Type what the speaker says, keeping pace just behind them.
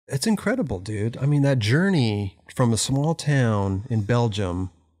It's incredible, dude. I mean, that journey from a small town in Belgium,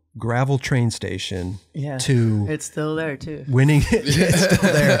 gravel train station, to it's still there too. Winning, it's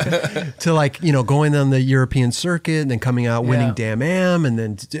still there. To like, you know, going on the European circuit and then coming out winning Dam Am and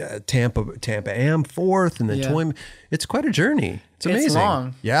then Tampa Am fourth and then Toy. It's quite a journey. It's amazing. It's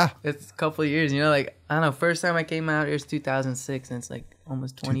long. Yeah. It's a couple of years, you know, like, I don't know, first time I came out here was 2006 and it's like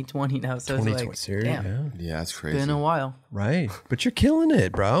almost 2020 now. So it's like, damn. Yeah, that's crazy. It's been a while. Right. But you're killing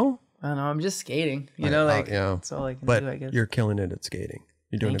it, bro. I don't know, I'm just skating, you know, like, that's all I can do, I guess. You're killing it at skating.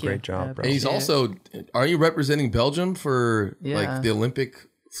 You're doing a great job, bro. And he's also, are you representing Belgium for like the Olympic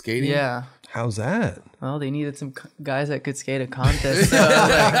skating? Yeah. How's that? Well, they needed some guys that could skate a contest. So I was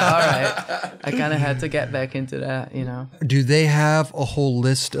like, all right. I kind of had to get back into that, you know. Do they have a whole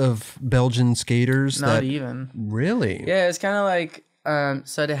list of Belgian skaters? Not even. Really? Yeah, it's kind of like,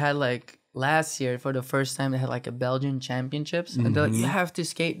 so they had like, last year for the first time they had like a Belgian championships. And they're like, you have to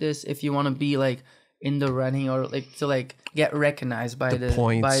skate this if you want to be like in the running or like to like get recognized by the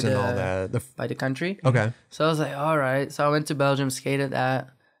points by and the, all that. By the country. Okay. So I was like, all right. So I went to Belgium, skated that.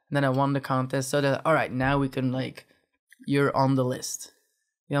 And then I won the contest. So they're like, all right, now we can like, you're on the list.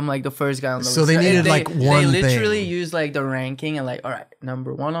 Yeah, I'm like the first guy on the list. So they needed like one thing. They literally used like the ranking and like, all right,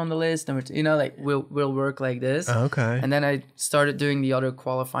 number 1 on the list, number 2, you know, like we'll work like this. Okay. And then I started doing the other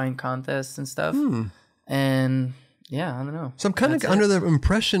qualifying contests and stuff. And yeah, I don't know. So I'm kind of under the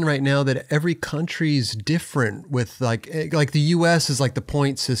impression right now that every country's different with like the US is like the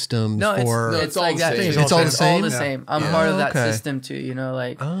point system for... it's all like that. It's all the same? All the same. I'm part of that system too, you know,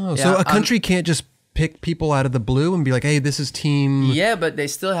 like... Oh, so a country can't just pick people out of the blue and be like, hey, this is team... Yeah, but they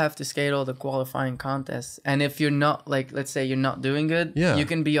still have to skate all the qualifying contests. And if you're not, like, let's say you're not doing good, you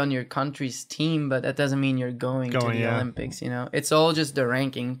can be on your country's team, but that doesn't mean you're going to the Olympics, you know? It's all just the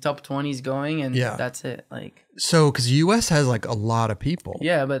ranking. Top 20's going, and that's it. Like... So, because US has like a lot of people.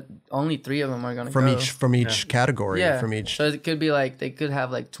 Yeah, but only 3 of them are going to go. From each category. Yeah. From each... So it could be like, they could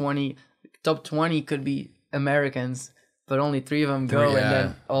have like 20... Top 20 could be Americans, but only 3 of them go, and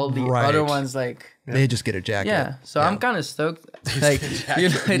then all the other ones like... They just get a jacket. Yeah, so I'm kind of stoked. Like, you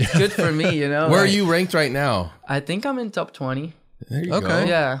know, it's good for me, you know. Where are you ranked right now? I think I'm in top 20. There you go.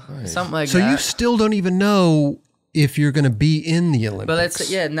 Yeah, something like that. So you still don't even know if you're going to be in the Olympics. But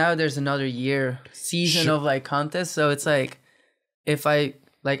let's now there's another season of like contests. So it's like, if I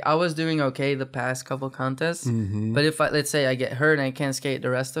was doing okay the past couple contests, but if let's say I get hurt and I can't skate the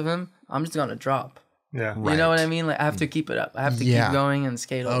rest of them, I'm just gonna drop. Yeah. You know what I mean? Like, I have to keep it up. I have to keep going and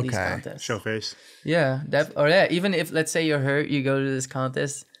skate all these contests. Show face. Yeah. Even if, let's say you're hurt, you go to this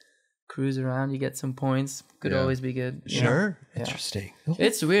contest, cruise around, you get some points. Could always be good. Sure. Interesting.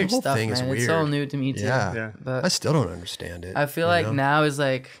 It's weird stuff, man. It's all new to me, too. Yeah. But I still don't understand it. I feel like now is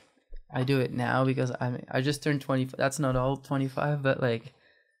like, I do it now because I just turned 25. That's not old, 25, but like...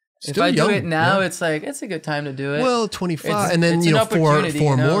 If I do it now, it's like, it's a good time to do it. Well, 25, and then, you know,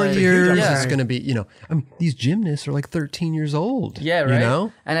 four more years, it's going to be, you know, I mean, these gymnasts are like 13 years old. Yeah, right. You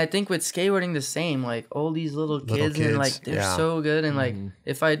know? And I think with skateboarding the same, like all these little kids and like, they're so good. And like,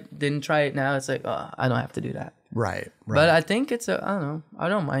 if I didn't try it now, it's like, oh, I don't have to do that. Right. But I think I don't know. I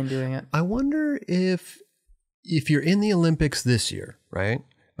don't mind doing it. I wonder if you're in the Olympics this year, right?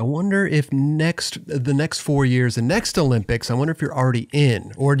 I wonder if the next 4 years, the next Olympics, I wonder if you're already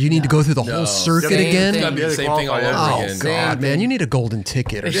in, or do you need to go through the whole circuit again? It's gotta be the same thing all over again. Oh God, man, you need a golden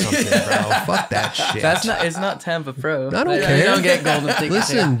ticket or something, bro. Fuck that shit. It's not Tampa Pro. I don't care. You don't get golden tickets.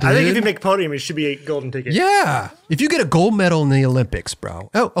 Listen, dude. I think if you make podium, it should be a golden ticket. Yeah, if you get a gold medal in the Olympics, bro.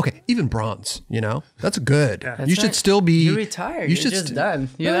 Oh, okay, even bronze. You know, that's good. You should still be. You're retired. You're just done.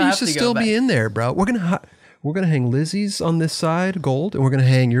 You should still be in there, bro. We're going to hang Lizzie's on this side, gold, and we're going to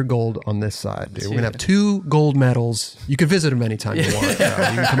hang your gold on this side, dude. We're going to have 2 gold medals. You can visit them anytime you want. You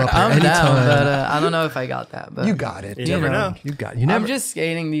can come up here anytime. Down, but I don't know if I got that. But you got it. You never know. You got it. I'm just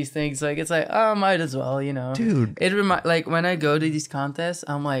skating these things. Like, it's like, oh, might as well, you know. Dude. Like, when I go to these contests,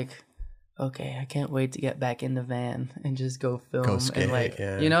 I'm like, okay, I can't wait to get back in the van and just go film. Go skate, and like,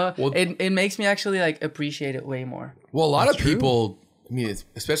 you know, it makes me actually like appreciate it way more. Well, a lot of people, I mean,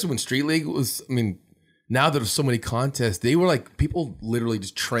 especially when Street League was, I mean, now that there's so many contests, they were like, people literally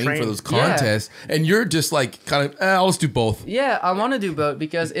just train for those contests. Yeah. And you're just like, kind of, I'll just do both. Yeah, I want to do both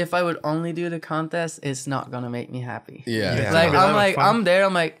because if I would only do the contest, it's not going to make me happy. Yeah. Like, I'm there,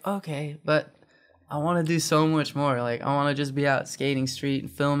 I'm like, okay, but I want to do so much more. Like, I want to just be out skating street and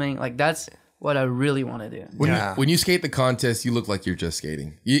filming. Like, that's what I really want to do. When you skate the contest, you look like you're just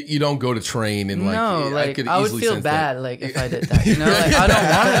skating. You don't go to train and like... No, like I would feel bad like if I did that. You know, like I don't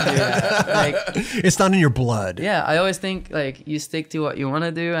want to do that. Like, it's not in your blood. Yeah, I always think like you stick to what you want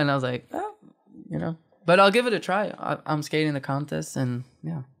to do, and I was like, oh, you know. But I'll give it a try. I'm skating the contest, and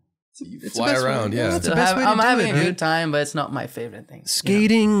yeah. So you fly around, yeah. That's the best way to I'm do having it, a dude. good time, but it's not my favorite thing.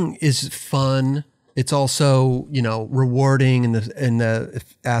 Skating is fun. It's also, rewarding in the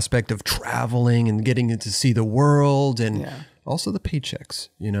aspect of traveling and getting to see the world, and also the paychecks,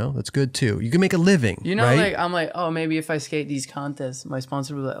 that's good too. You can make a living, right? Like I'm like, oh, maybe if I skate these contests, my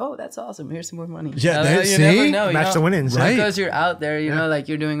sponsor will be like, oh, that's awesome. Here's some more money. Yeah, you never know. Match the winnings, right? Because you're out there, like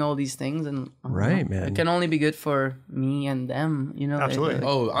you're doing all these things, and man, it can only be good for me and them. Absolutely.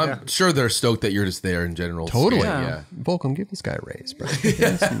 I'm sure they're stoked that you're just there in general. Totally. Yeah. Volcom, give this guy a raise, bro. Give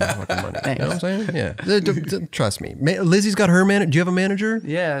him some fucking money. You know what I'm saying? Yeah. Trust me. Lizzie's got her manager. Do you have a manager?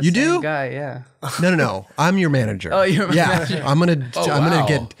 Yeah. You do? Guy. Yeah. No. I'm your manager. Oh, you're my manager. I'm gonna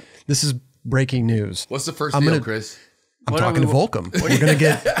get. This is breaking news. What's the first deal, Chris? I'm talking to Volcom. We're gonna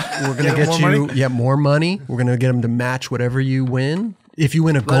get you more money. We're gonna get him to match whatever you win. If you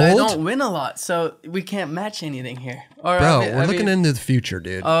win a gold, I don't win a lot, so we can't match anything here. We're looking into the future,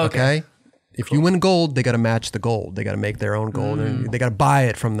 dude. Oh, okay. If you win gold, they got to match the gold. They got to make their own gold, and they got to buy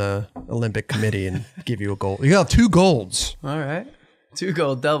it from the Olympic Committee and give you a gold. You got 2 golds. All right, 2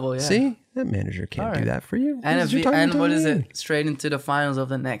 gold, double. Yeah. See, that manager can't do that for you. And what is it? Straight into the finals of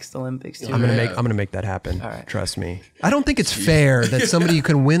the next Olympics. Too. I'm gonna make that happen. All right. Trust me. I don't think it's fair that somebody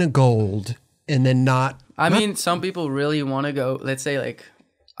can win a gold and then not. I mean, some people really want to go. Let's say like.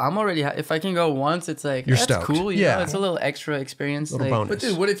 I'm already. If I can go once, it's like You're that's stoked. cool. Yeah, it's a little extra experience. Little bonus. But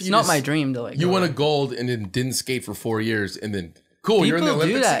dude, what if you? It's not my dream to like. You won a gold and then didn't skate for 4 years, and then cool, you're in the Olympics.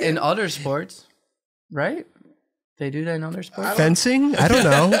 People do that again? in other sports, right? They do that in other sports. Fencing? I don't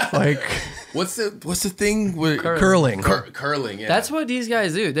know. Like what's the thing with curling? Curling. Yeah, that's what these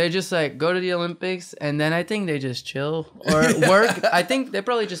guys do. They just like go to the Olympics, and then I think they just chill or work. I think they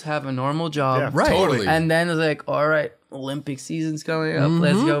probably just have a normal job, Yeah, right? Totally. And then it's like, all right, Olympic season's coming up.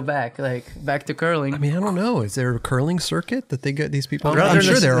 Let's go back to curling. I mean, I don't know. Is there a curling circuit that they get these people? Rather I'm than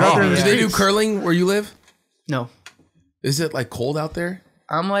sure the- there rather are. than Do the they do streets. curling where you live? No, Is it like cold out there?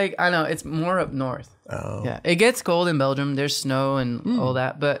 I'm like, I know it's more up north. Oh. Yeah, it gets cold in Belgium. There's snow and all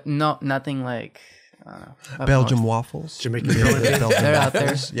that, but nothing like I don't know. up Belgium north. waffles. Jamaican curling. Belgian They're out there.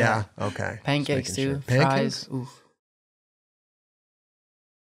 waffles. Yeah. Okay. Pancakes Just too. making sure. Fries. Pancakes? Oof.